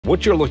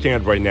What you're looking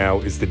at right now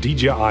is the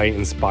DJI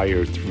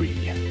Inspire 3.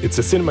 It's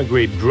a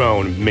cinema-grade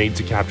drone made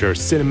to capture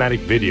cinematic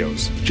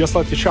videos, just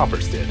like the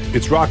Choppers did.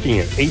 It's rocking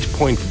an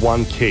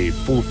 8.1K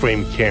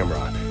full-frame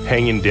camera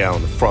hanging down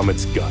from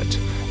its gut,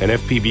 an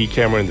FPV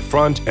camera in the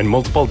front, and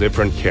multiple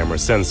different camera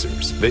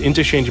sensors. The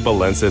interchangeable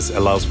lenses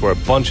allows for a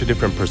bunch of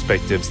different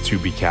perspectives to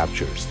be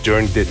captured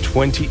during the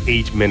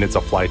 28 minutes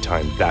of flight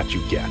time that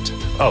you get.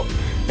 Oh,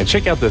 and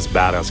check out this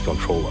badass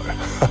controller.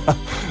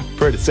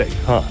 Pretty sick,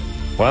 huh?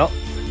 Well,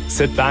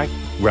 sit back,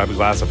 grab a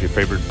glass of your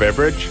favorite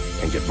beverage,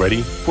 and get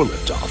ready for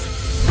liftoff.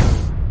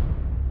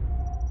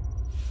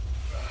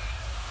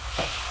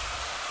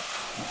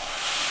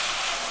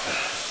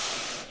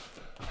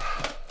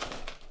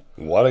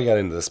 What I got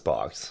in this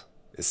box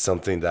is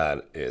something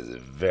that is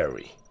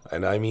very,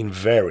 and I mean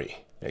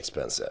very,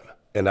 expensive.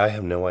 And I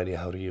have no idea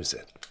how to use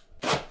it.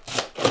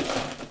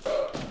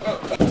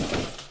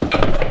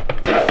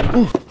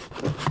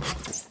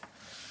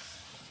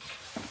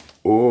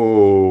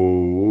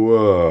 Oh,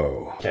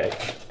 whoa. Okay.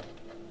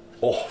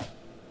 Oh,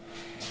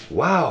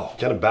 wow.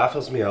 Kind of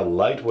baffles me how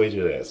lightweight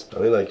it is. I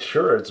mean, like,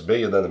 sure, it's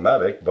bigger than the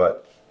Mavic,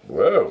 but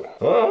whoa.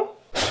 Huh?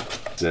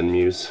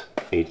 Zenmuse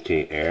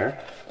 8K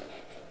Air.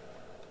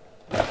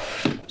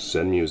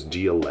 Zenmuse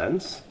DL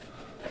lens.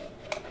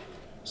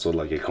 So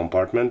like a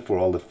compartment for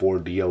all the 4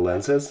 DL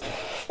lenses.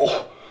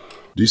 Oh,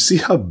 do you see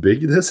how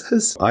big this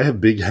is? I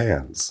have big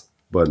hands,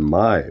 but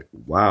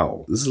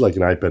wow, this is like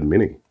an iPad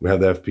mini. We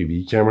have the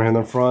FPV camera in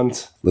the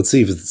front. Let's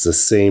see if it's the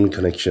same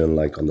connection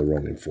like on the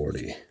Ronin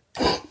 40.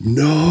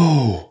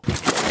 No!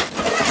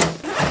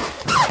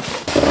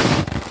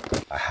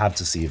 I have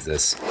to see if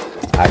this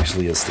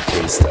actually is the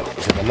case though,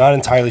 because I'm not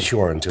entirely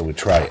sure until we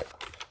try it.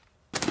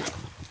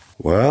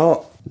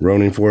 Well,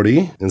 Ronin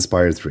 40,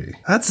 Inspire 3.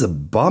 That's a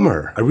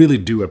bummer. I really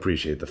do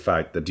appreciate the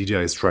fact that DJI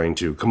is trying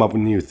to come up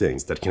with new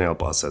things that can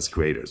help us as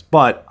creators.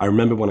 But I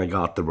remember when I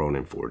got the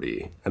Ronin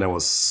 40 and I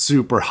was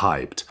super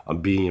hyped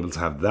on being able to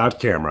have that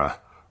camera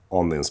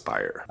on the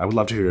Inspire. I would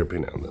love to hear your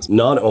opinion on this.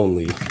 Not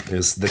only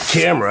is the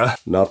camera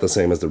not the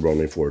same as the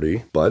Ronin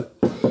 40, but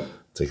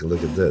take a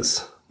look at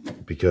this.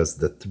 Because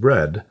the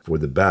thread for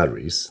the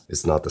batteries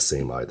is not the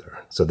same either.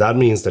 So that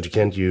means that you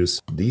can't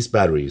use these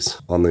batteries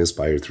on the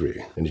Inspire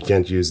 3. And you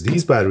can't use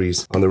these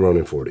batteries on the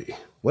Ronin 40.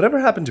 Whatever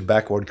happened to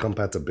backward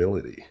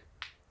compatibility?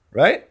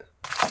 Right?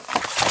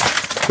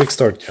 Quick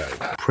start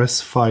guide. Press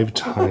 5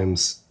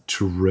 times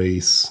to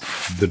raise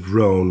the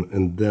drone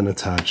and then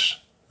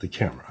attach the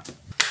camera.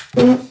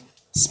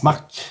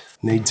 Smack.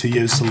 Need to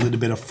use a little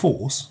bit of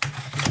force.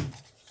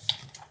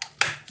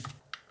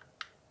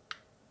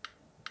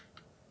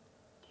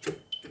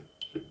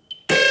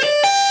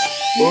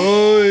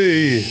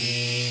 Oi!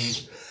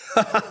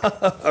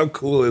 How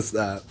cool is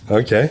that?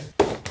 Okay.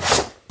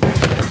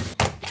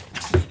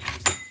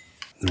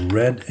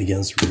 Red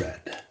against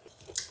red.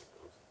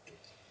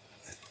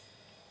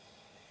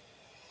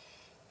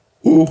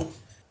 Ooh.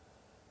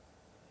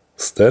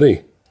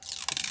 Steady.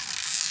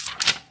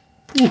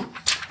 Ooh.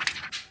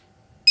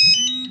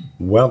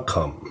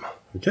 Welcome.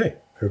 Okay.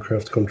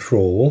 Aircraft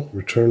control.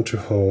 Return to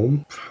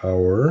home.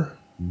 Power.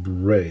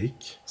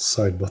 Brake,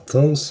 side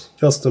buttons,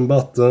 custom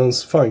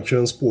buttons,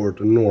 function,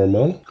 sport and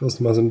normal,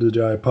 customizing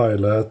DJI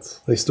Pilot,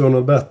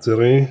 external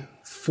battery,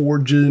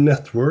 4G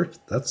network,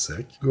 that's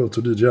sick. Go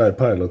to DJI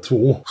Pilot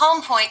 2.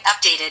 Home point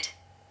updated.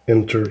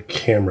 Enter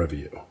camera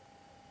view.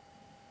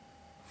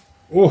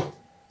 Oh,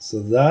 so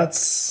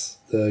that's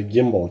the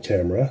gimbal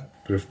camera.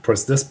 But if you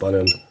press this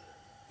button,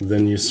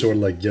 then you sort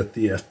of like get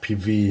the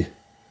FPV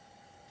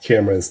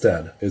camera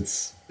instead.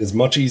 It's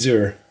much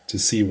easier to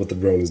see what the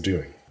drone is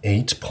doing.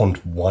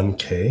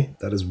 8.1K?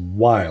 That is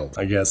wild.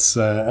 I guess,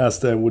 as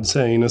they would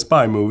say in a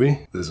spy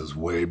movie, this is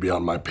way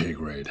beyond my pay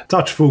grade.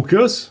 Touch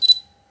focus.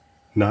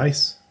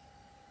 Nice.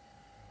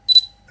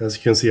 As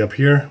you can see up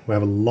here, we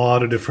have a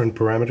lot of different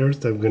parameters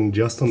that we can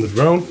adjust on the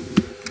drone.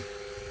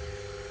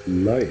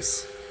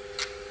 Nice.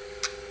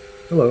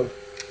 Hello.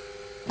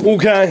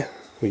 Okay.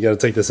 We gotta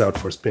take this out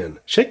for a spin.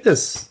 Check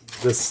this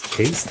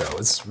case though,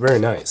 it's very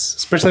nice.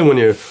 Especially when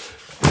you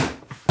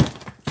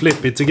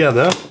flip it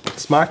together.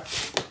 Smack.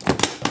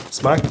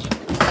 Smack.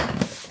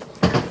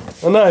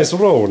 A nice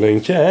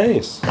rolling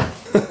case.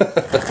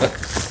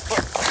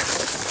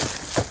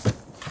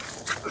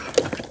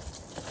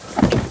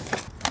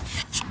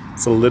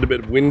 It's a little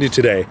bit windy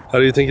today. How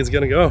do you think it's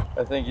gonna go?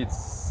 I think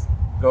it's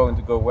going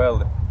to go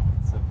well.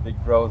 It's a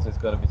big drone, so it's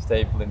gonna be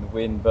stable in the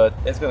wind, but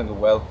it's gonna go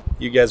well.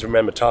 You guys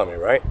remember Tommy,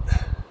 right?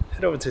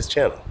 Head over to his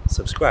channel,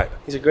 subscribe.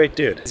 He's a great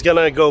dude. He's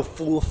gonna go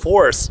full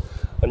force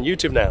on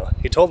YouTube now.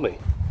 He told me.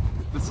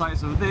 The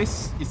size of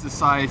this is the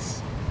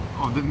size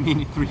of the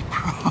Mini 3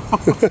 Pro.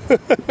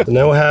 So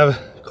now we have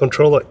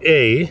controller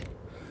A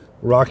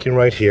rocking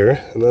right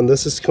here, and then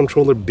this is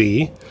controller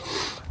B,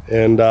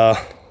 and I'm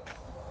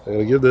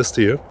gonna give this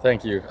to you.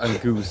 Thank you. I'm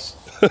Goose,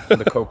 I'm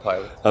the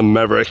co-pilot. I'm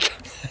Maverick.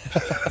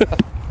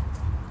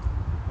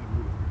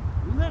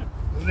 Är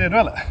du redo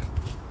eller?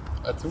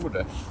 Jag tror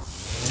det.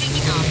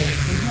 Taking off.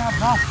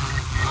 Jävlar!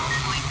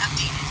 Point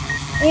updated.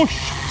 Oj!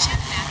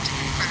 Jet nav to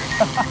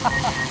confirmed.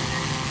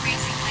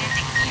 Raising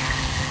landing gear.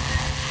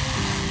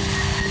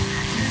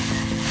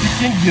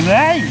 Vilken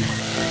grej!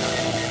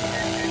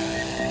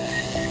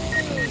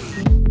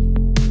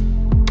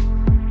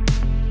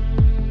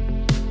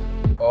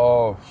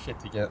 Oh shit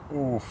vilken...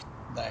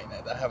 Nej,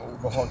 det här var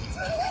obehagligt.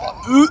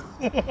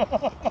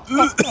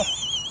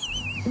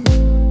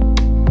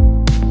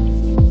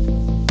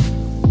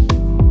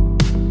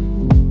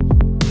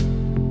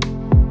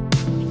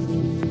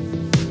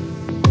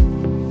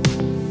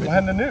 Vad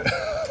händer nu?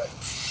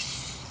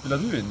 Spelar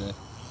du in nu?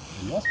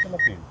 Jag har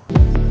spelat in.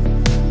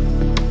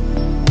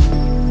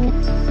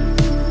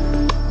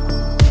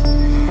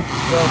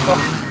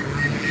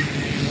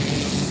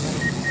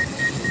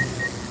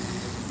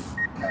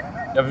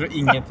 Jag förstår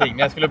ingenting. När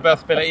jag skulle börja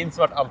spela in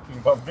så vart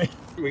allting bara bli.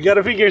 We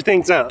gotta figure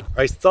things out.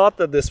 I thought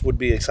that this would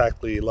be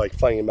exactly like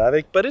flying a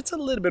Mavic, but it's a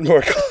little bit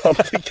more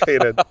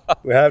complicated.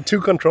 We have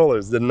two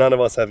controllers that none of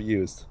us have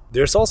used.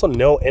 There's also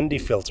no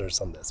ND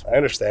filters on this. I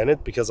understand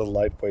it because of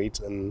lightweight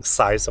and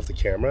size of the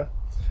camera,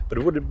 but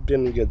it would have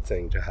been a good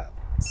thing to have.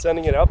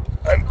 Sending it up.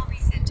 Gimbal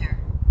recenter.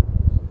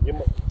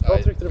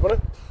 Vad tryckte du på nu?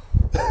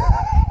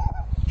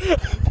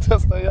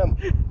 Testa igen.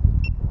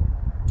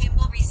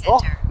 Gimbal Oh,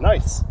 recenter.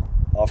 nice.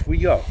 Off we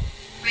go.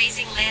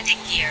 Raising landing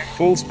gear.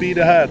 Full speed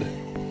ahead.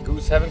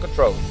 Who's having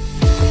control?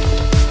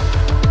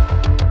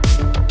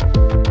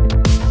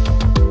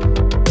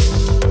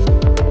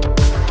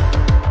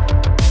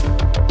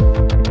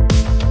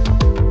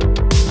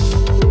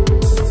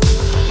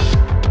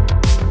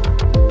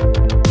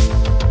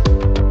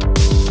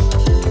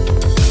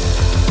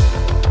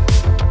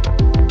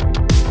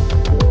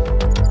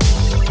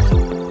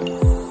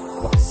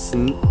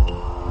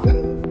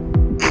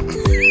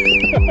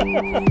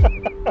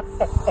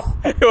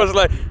 It was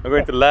like, I'm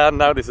going to land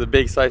now, this is a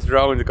big size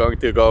drone, it's going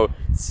to go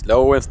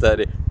slow and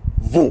steady.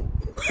 Woo!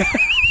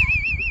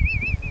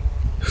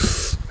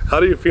 How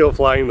do you feel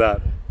flying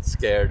that?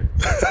 Scared.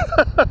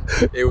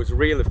 It was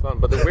really fun,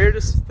 but the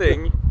weirdest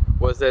thing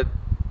was that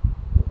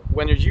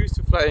when you're used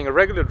to flying a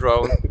regular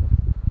drone,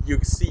 you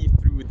see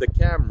through the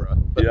camera.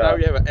 But now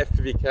you have an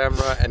FPV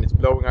camera and it's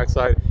blowing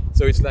outside,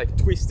 so it's like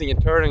twisting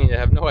and turning and you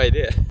have no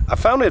idea. I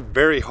found it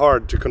very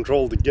hard to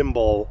control the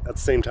gimbal at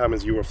the same time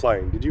as you were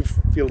flying. Did you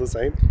feel the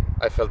same?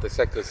 I felt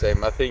exactly the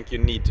same. I think you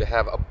need to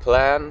have a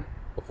plan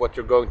of what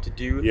you're going to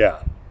do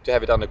to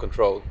have it under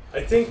control.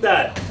 I think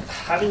that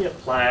having a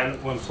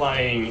plan when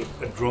flying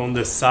a drone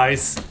this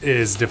size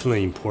is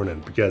definitely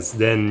important, because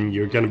then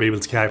you're going to be able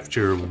to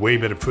capture way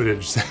better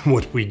footage than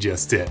what we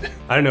just did.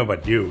 I don't know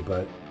about you,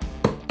 but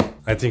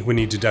I think we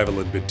need to dive a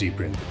little bit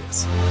deeper into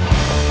this.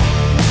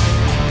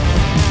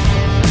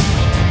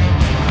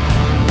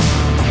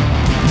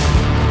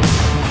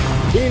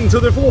 Into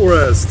the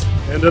forest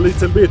and a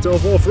little bit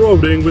of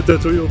off-roading with the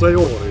Toyota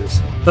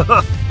Yaris.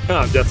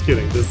 I'm just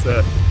kidding. This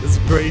is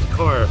a great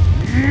car.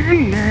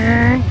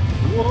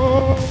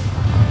 Whoa.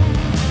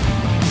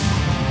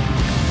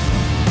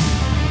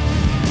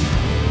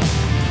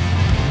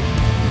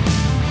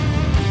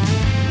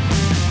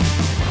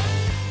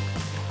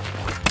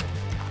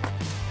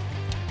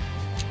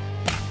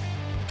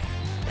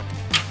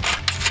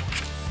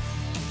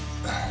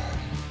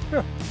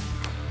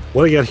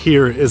 What I got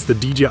here is the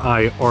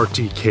DJI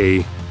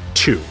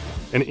RTK2.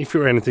 And if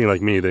you're anything like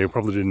me, then you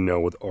probably didn't know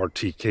what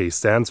RTK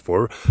stands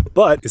for,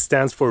 but it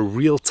stands for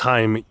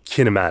real-time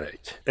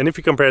kinematic. And if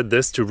you compare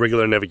this to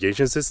regular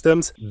navigation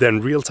systems,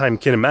 then real-time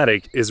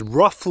kinematic is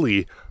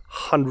roughly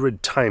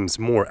 100 times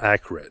more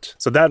accurate.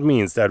 So that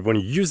means that when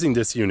using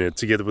this unit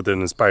together with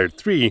an Inspire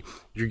 3,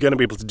 you're going to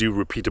be able to do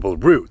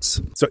repeatable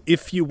routes. So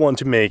if you want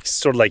to make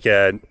sort of like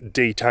a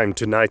daytime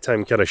to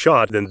nighttime kind of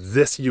shot, then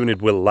this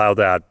unit will allow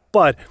that.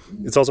 But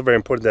it's also very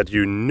important that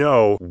you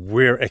know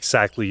where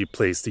exactly you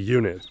place the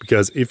unit,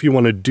 because if you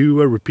want to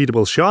do a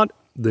repeatable shot,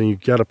 then you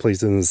gotta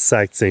place it in the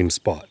exact same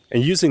spot.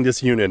 And using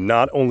this unit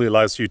not only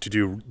allows you to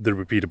do the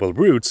repeatable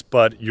routes,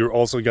 but you're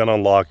also gonna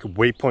unlock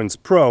Waypoints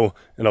Pro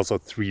and also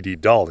 3D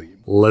Dolly.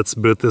 Let's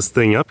boot this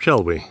thing up,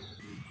 shall we?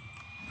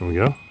 There we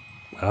go.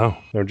 Wow.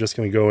 We're just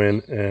gonna go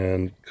in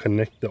and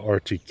connect the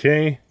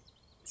RTK.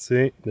 Let's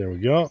see, there we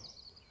go.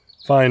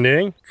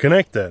 Finding,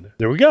 connected.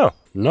 There we go.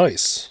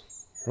 Nice.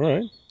 All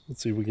right,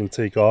 let's see if we can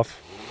take off.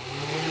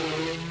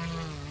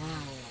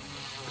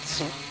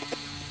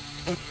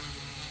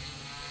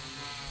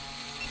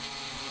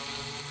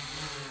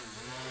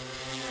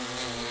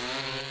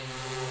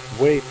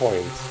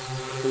 Waypoint,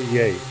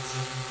 create.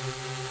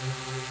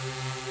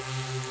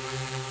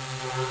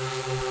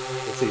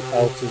 Let's see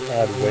how to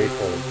add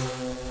waypoints.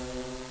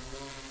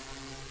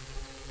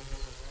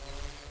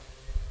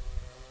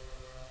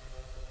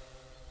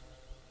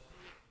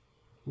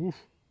 Oof.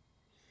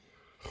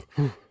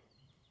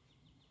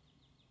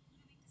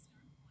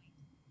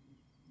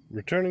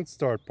 Returning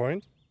start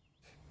point.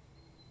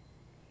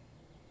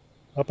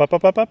 Up, up,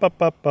 up, up, up,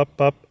 up, up,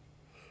 up, up.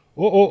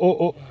 Oh, oh, oh,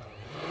 oh.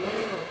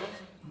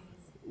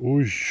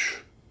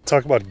 Oosh.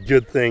 Talk about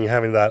good thing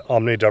having that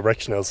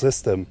omnidirectional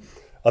system.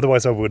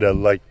 Otherwise I would have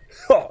like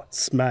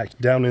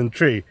smacked down in the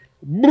tree.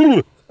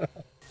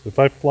 If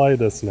I fly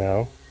this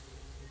now,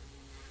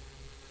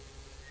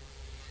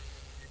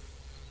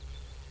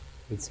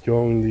 it's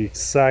going the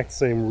exact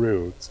same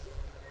route.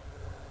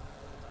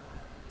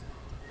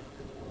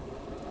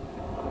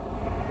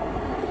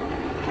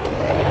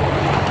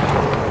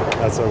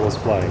 I was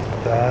flying.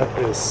 That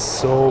is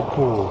so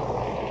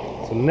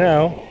cool. So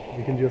now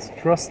you can just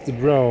trust the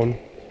drone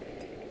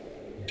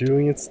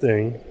doing its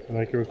thing, and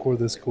I can record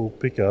this cool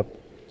pickup,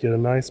 get a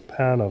nice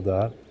pan of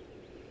that.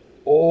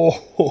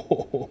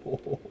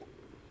 Oh,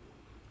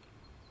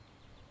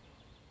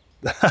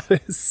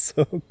 that is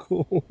so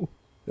cool.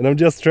 And I'm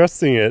just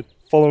trusting it,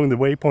 following the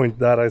waypoint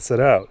that I set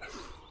out.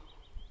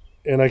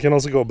 And I can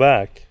also go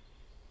back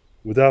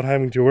without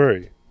having to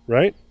worry,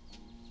 right?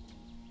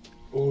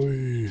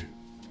 Oy.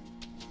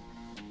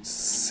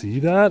 See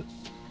that?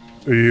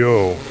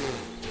 Yo.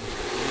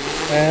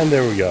 And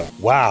there we go.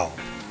 Wow.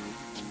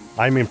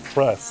 I'm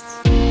impressed.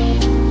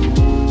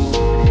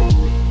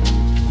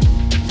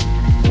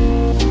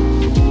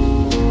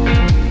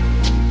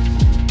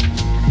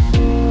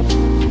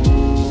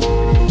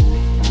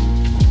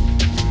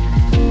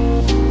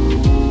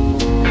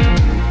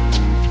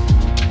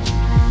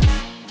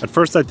 At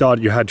first I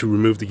thought you had to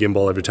remove the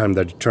gimbal every time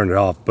that you turn it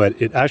off,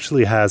 but it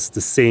actually has the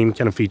same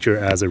kind of feature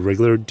as a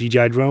regular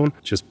DJI drone.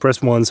 Just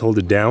press once, hold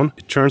it down.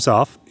 It turns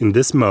off in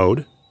this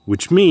mode,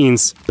 which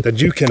means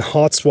that you can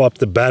hot swap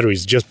the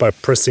batteries just by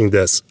pressing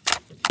this.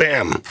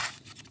 Bam!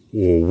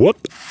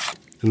 Whoop!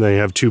 And then you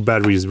have 2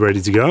 batteries ready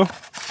to go.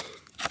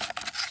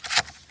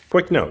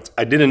 Quick note,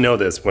 I didn't know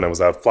this when I was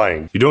out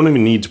flying. You don't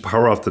even need to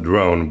power off the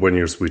drone when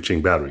you're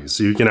switching batteries.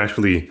 So you can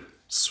actually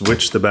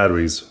switch the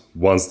batteries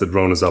once the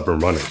drone is up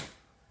and running.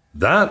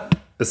 That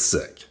is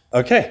sick.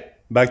 Okay,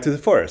 back to the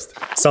forest.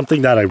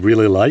 Something that I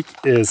really like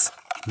is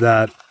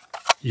that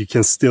you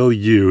can still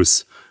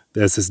use the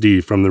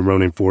SSD from the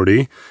Ronin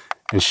 40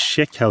 and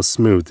check how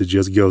smooth it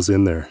just goes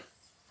in there.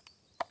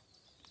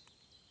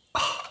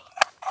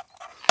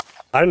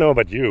 I don't know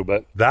about you,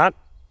 but that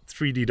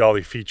 3D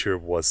dolly feature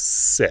was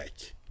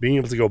sick. Being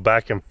able to go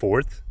back and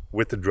forth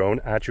with the drone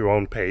at your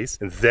own pace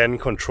and then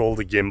control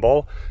the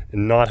gimbal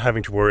and not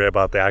having to worry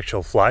about the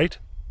actual flight.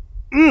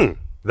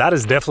 That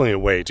is definitely a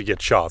way to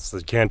get shots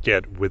that you can't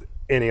get with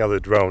any other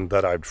drone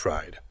that I've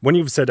tried. When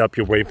you've set up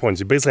your waypoints,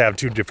 you basically have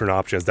 2 different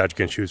options that you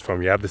can choose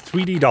from. You have the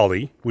 3D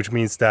dolly, which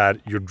means that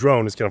your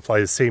drone is going to fly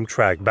the same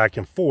track back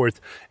and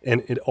forth,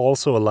 and it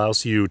also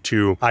allows you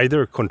to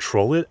either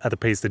control it at the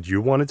pace that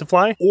you want it to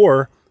fly,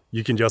 or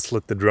you can just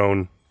let the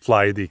drone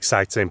fly the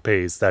exact same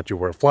pace that you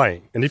were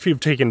flying. And if you've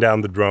taken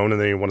down the drone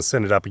and then you want to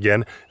send it up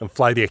again and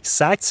fly the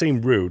exact same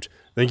route,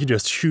 then you can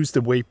just choose the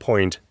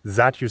waypoint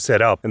that you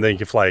set up and then you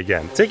can fly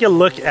again. Take a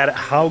look at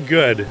how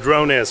good the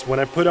drone is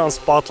when I put on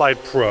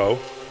Spotlight Pro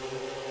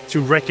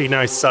to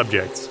recognize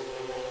subjects.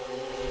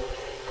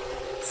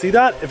 See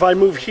that? If I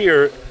move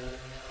here,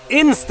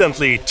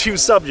 instantly 2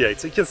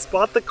 subjects. It can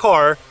spot the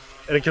car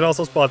and it can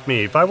also spot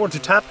me. If I were to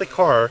tap the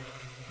car,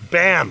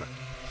 bam!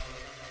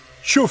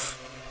 Shoof!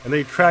 And then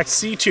you track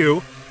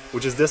C2,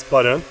 which is this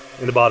button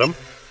in the bottom.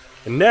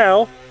 And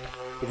now,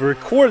 if we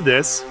record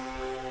this,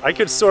 I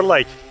could sort of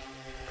like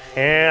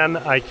and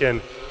I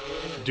can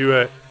do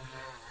a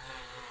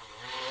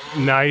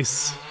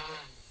nice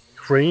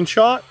crane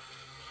shot.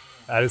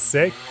 That is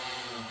sick.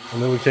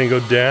 And then we can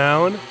go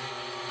down.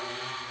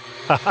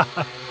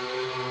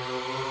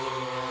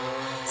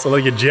 So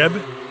like a jib.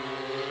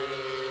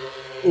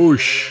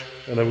 Oosh.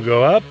 And then we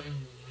go up.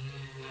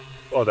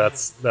 Oh,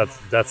 that's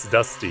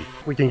dusty.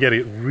 We can get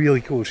a really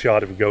cool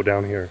shot if we go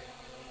down here.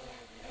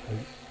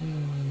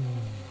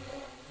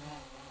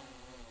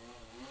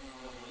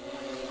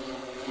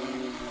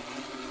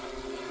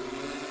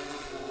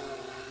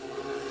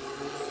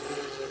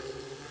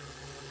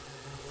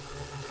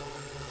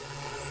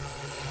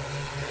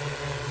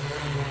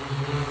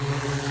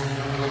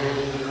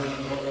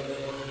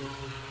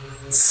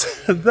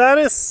 That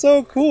is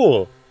so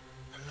cool.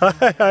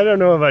 I don't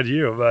know about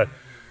you, but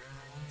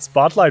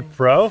Spotlight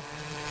Pro?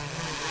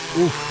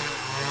 Oof.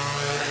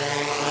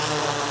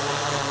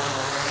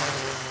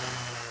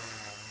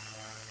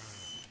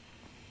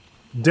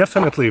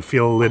 Definitely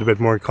feel a little bit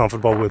more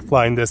comfortable with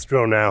flying this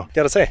drone now.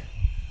 Gotta say,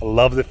 I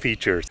love the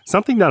features.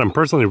 Something that I'm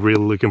personally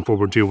really looking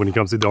forward to when it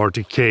comes to the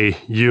RTK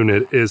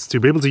unit is to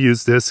be able to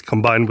use this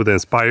combined with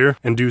Inspire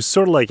and do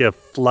sort of like a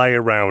fly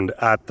around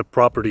at the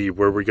property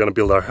where we're gonna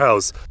build our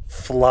house.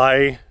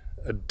 Fly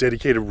a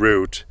dedicated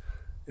route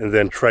and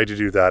then try to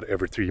do that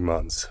every 3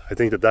 months. I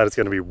think that is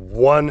gonna be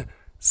one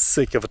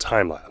sick of a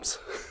time lapse.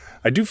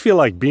 I do feel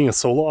like being a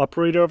solo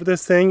operator of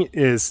this thing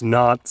is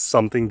not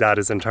something that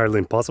is entirely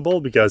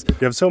impossible because you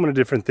have so many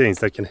different things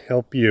that can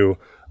help you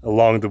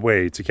along the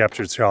way to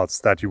capture shots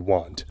that you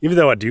want. Even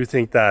though I do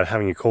think that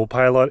having a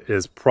co-pilot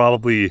is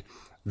probably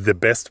the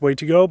best way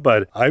to go,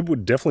 but I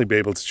would definitely be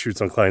able to shoot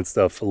some client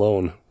stuff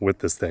alone with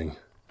this thing.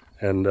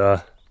 And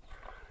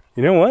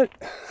you know what?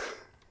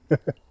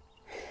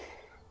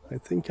 I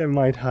think I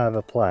might have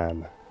a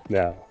plan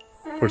now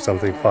for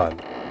something fun.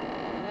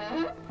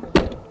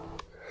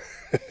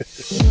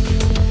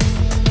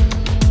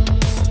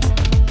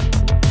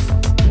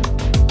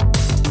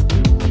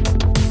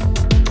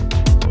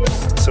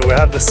 So we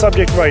have the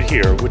subject right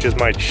here, which is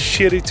my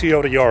shitty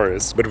Toyota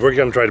Yaris, but we're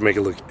gonna try to make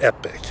it look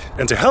epic.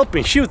 And to help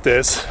me shoot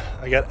this,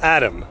 I got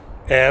Adam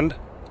and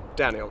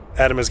Daniel.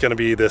 Adam is going to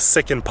be the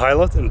second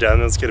pilot, and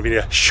Daniel is going to be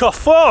the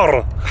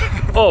chauffeur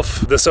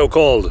of the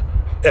so-called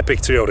epic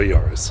Toyota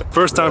Yaris.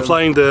 First time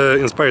flying the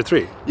Inspire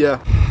 3.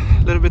 Yeah,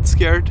 a little bit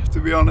scared, to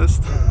be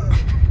honest.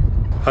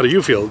 How do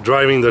you feel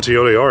driving the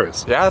Toyota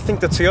Yaris? Yeah, I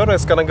think the Toyota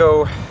is gonna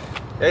go...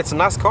 Yeah, it's a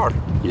NASCAR.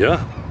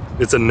 Yeah,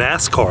 it's a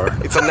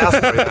NASCAR. It's a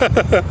NASCAR,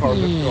 yeah.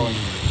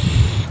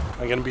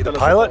 I'm gonna be the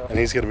pilot, and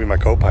he's gonna be my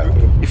co-pilot.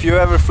 If you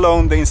ever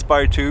flown the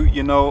Inspire 2,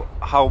 you know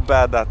how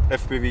bad that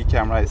FPV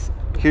camera is.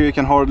 Here you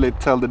can hardly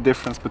tell the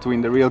difference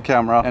between the real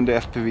camera and the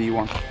FPV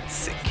one.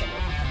 Sick.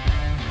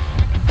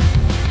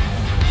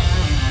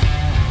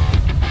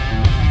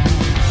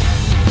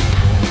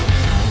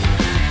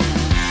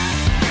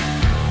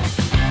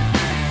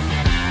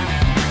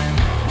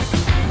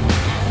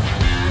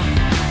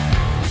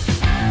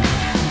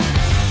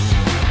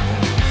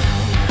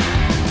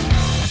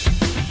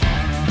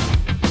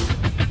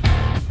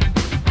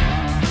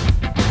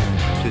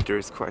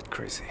 Is quite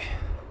crazy.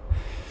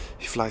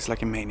 He flies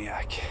like a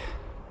maniac.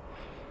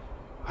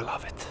 I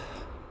love it.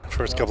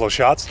 First couple of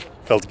shots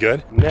felt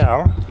good.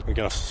 Now we're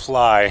gonna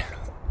fly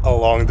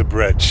along the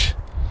bridge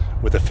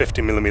with a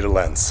 50mm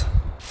lens.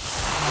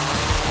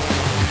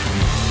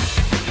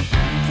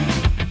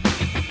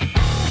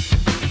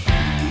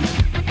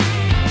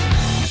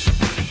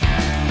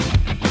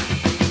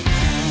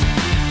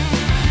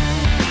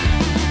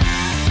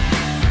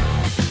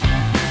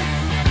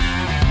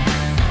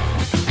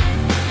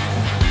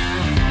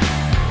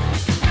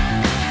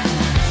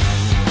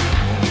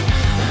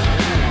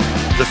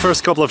 The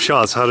first couple of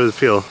shots, how did it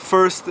feel?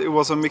 First, it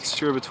was a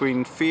mixture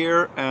between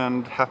fear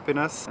and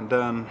happiness, and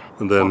then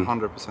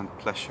 100%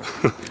 pleasure.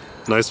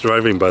 Nice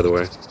driving, by the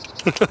way.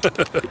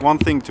 One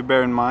thing to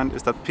bear in mind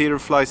is that Peter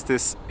flies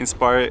this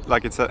Inspire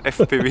like it's an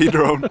FPV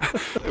drone.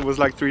 It was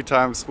like 3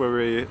 times where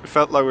we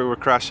felt like we were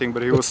crashing,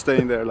 but he was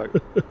staying there like,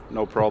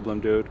 no problem,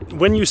 dude.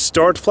 When you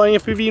start flying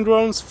FPV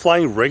drones,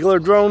 flying regular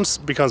drones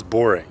becomes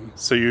boring.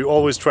 So you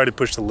always try to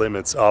push the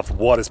limits of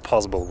what is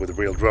possible with a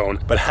real drone.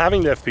 But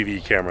having the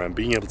FPV camera and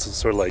being able to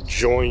sort of like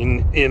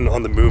join in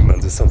on the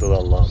movement is something that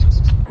I love.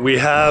 We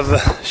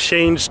have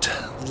changed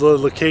the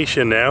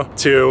location now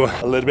to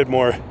a little bit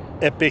more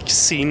epic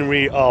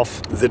scenery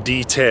of the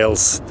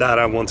details that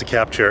I want to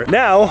capture.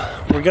 Now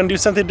we're gonna do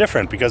something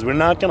different because we're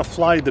not gonna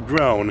fly the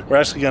drone. We're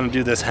actually gonna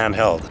do this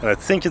handheld, and I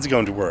think it's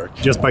going to work.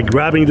 Just by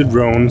grabbing the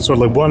drone, sort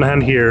of like one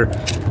hand here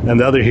and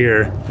the other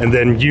here, and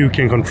then you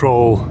can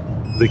control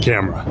the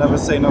camera. Never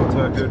say no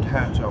to a good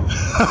hand job.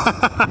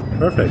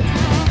 Perfect.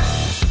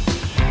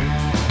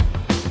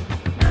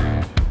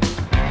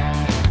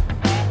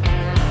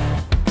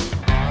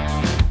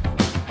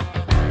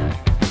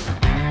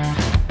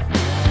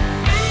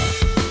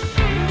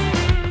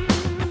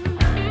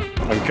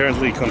 I'm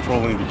currently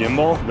controlling the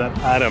gimbal that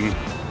Adam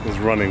is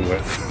running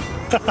with.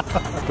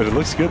 But it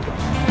looks good though.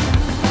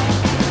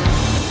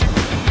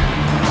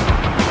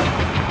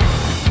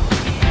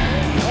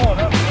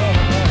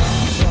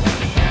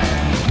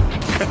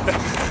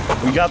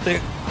 We got the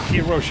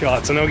hero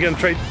shots, and now we're gonna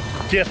try to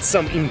get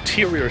some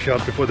interior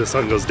shots before the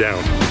sun goes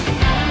down.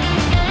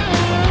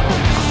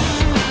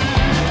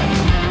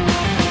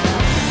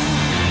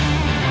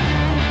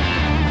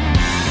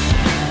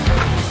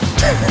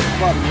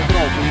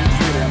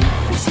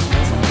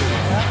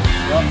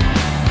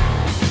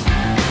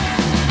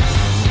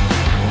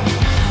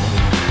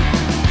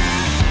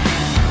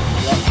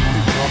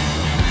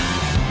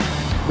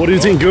 What do you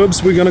think,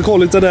 Gubbs? We're gonna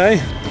call it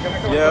today?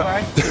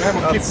 Yeah.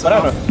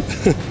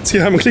 Ska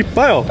jag hem och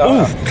klippa,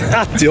 ja?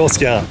 Att jag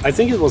ska! I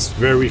think it was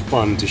very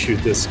fun to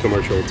shoot this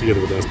commercial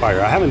together with the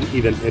Inspire. I haven't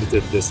even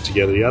edited this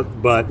together yet,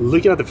 but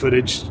looking at the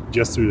footage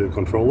just through the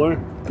controller,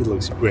 it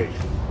looks great.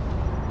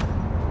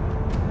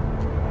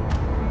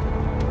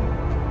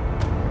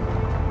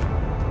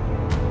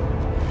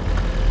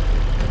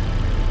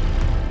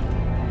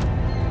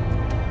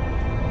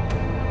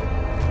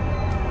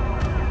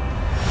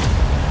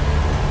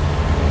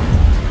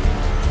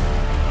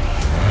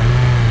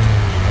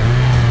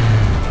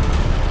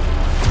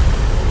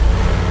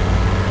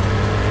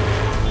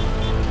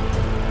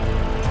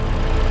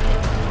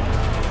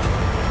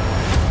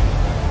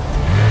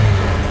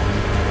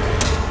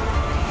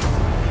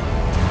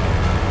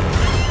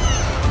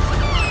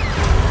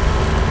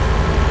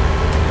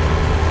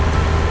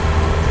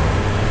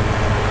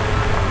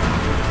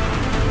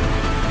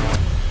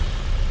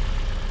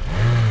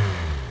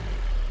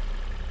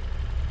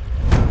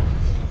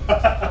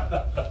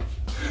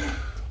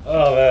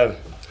 Oh man,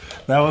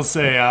 that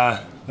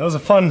was a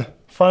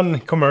fun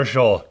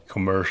commercial.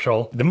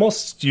 The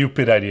most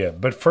stupid idea.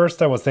 But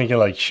first I was thinking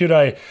like, should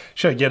I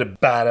get a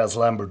badass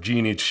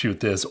Lamborghini to shoot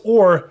this,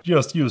 or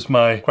just use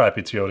my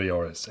crappy Toyota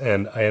Yaris?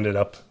 And I ended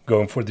up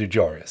going for the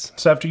Yaris.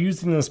 So after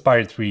using the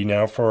Inspire 3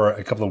 now for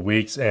a couple of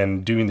weeks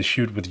and doing the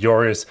shoot with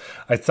Yaris,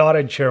 I thought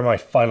I'd share my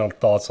final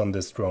thoughts on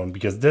this drone,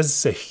 because this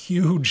is a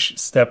huge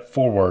step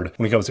forward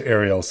when it comes to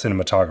aerial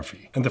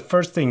cinematography. And the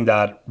first thing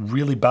that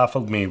really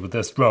baffled me with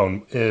this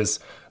drone is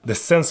the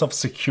sense of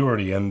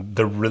security and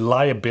the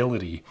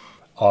reliability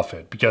off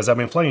it, because I've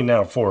been flying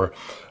now for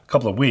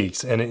couple of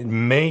weeks and it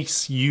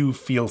makes you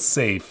feel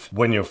safe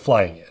when you're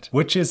flying it,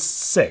 which is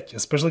sick,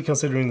 especially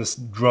considering this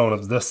drone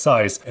of this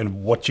size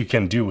and what you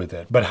can do with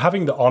it. But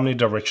having the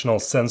omnidirectional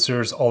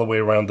sensors all the way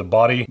around the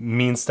body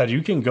means that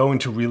you can go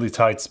into really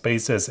tight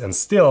spaces and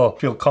still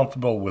feel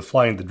comfortable with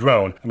flying the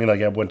drone. I mean,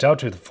 like I went out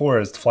to the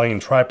forest flying in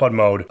tripod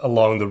mode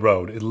along the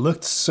road. It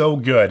looked so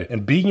good,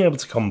 and being able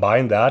to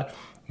combine that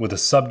with a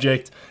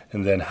subject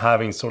and then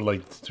having sort of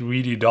like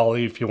 3D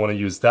dolly, if you want to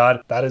use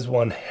that, that is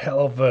one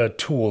hell of a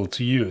tool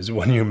to use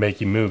when you're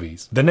making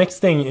movies. The next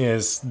thing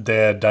is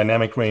the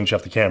dynamic range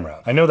of the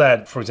camera. I know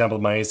that, for example,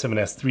 my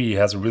A7S III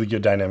has a really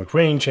good dynamic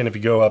range, and if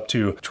you go up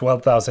to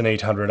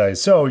 12,800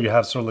 ISO, you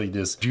have sort of like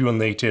this dual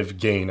native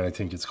gain, I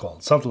think it's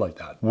called, something like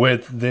that.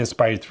 With the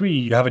Inspire 3,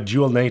 you have a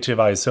dual native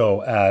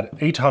ISO at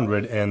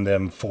 800 and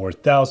then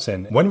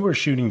 4,000. When we were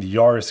shooting the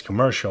Yaris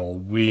commercial,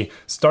 we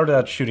started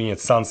out shooting at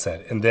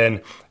sunset, and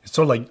then it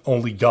sort of like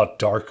only got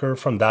darker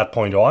from that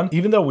point on.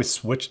 Even though we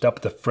switched up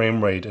the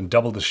frame rate and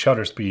doubled the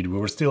shutter speed, we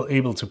were still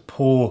able to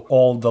pull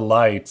all the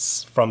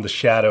lights from the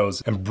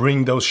shadows and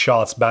bring those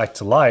shots back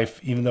to life,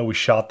 even though we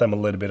shot them a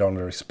little bit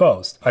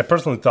underexposed. I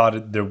personally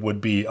thought there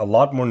would be a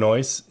lot more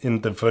noise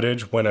in the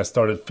footage when I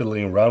started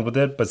fiddling around with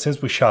it, but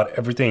since we shot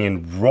everything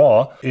in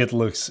RAW, it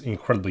looks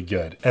incredibly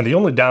good. And the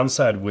only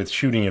downside with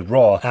shooting in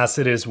RAW, as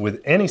it is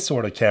with any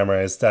sort of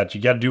camera, is that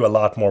you got to do a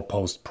lot more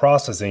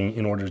post-processing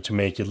in order to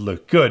make it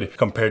look good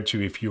compared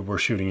to if you were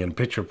shooting in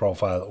picture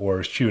profile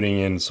or shooting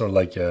in sort of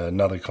like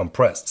another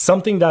compressed.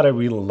 Something that I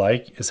really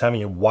like is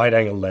having a wide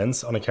angle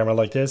lens on a camera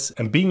like this,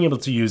 and being able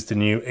to use the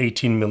new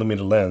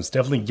 18mm lens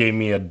definitely gave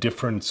me a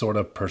different sort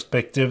of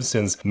perspective,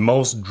 since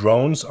most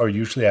drones are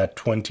usually at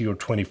 20 or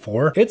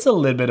 24. It's a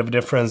little bit of a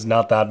difference,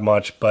 not that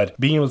much, but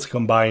being able to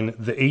combine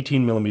the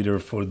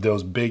 18mm for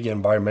those big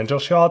environmental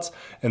shots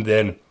and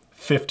then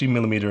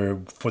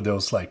 50mm for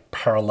those like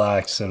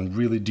parallax and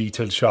really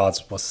detailed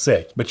shots was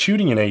sick. But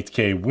shooting in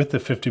 8K with the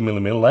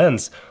 50mm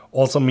lens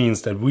also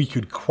means that we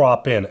could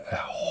crop in a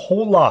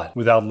whole lot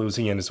without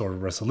losing any sort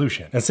of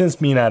resolution. And since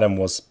me and Adam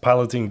was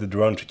piloting the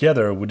drone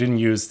together, we didn't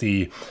use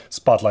the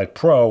Spotlight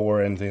Pro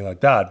or anything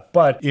like that.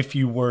 But if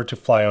you were to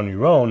fly on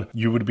your own,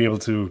 you would be able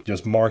to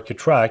just mark a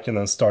track and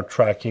then start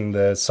tracking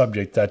the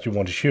subject that you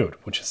want to shoot,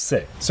 which is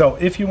sick. So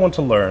if you want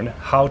to learn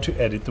how to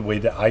edit the way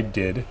that I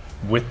did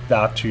with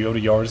that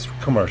Toyota Yaris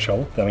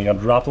commercial, then I'm gonna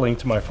drop a link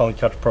to my Final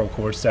Cut Pro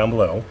course down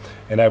below,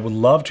 and I would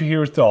love to hear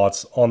your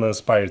thoughts on the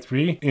Inspire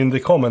 3 in the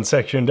comment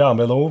section down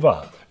below.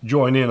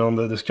 Join in on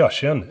the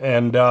discussion,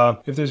 and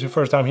if this is your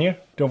first time here,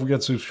 don't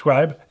forget to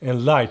subscribe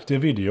and like the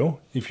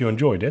video if you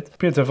enjoyed it.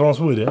 Peter from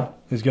Sweden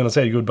is gonna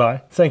say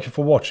goodbye. Thank you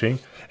for watching,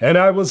 and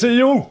I will see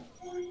you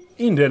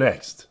in the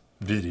next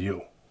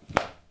video.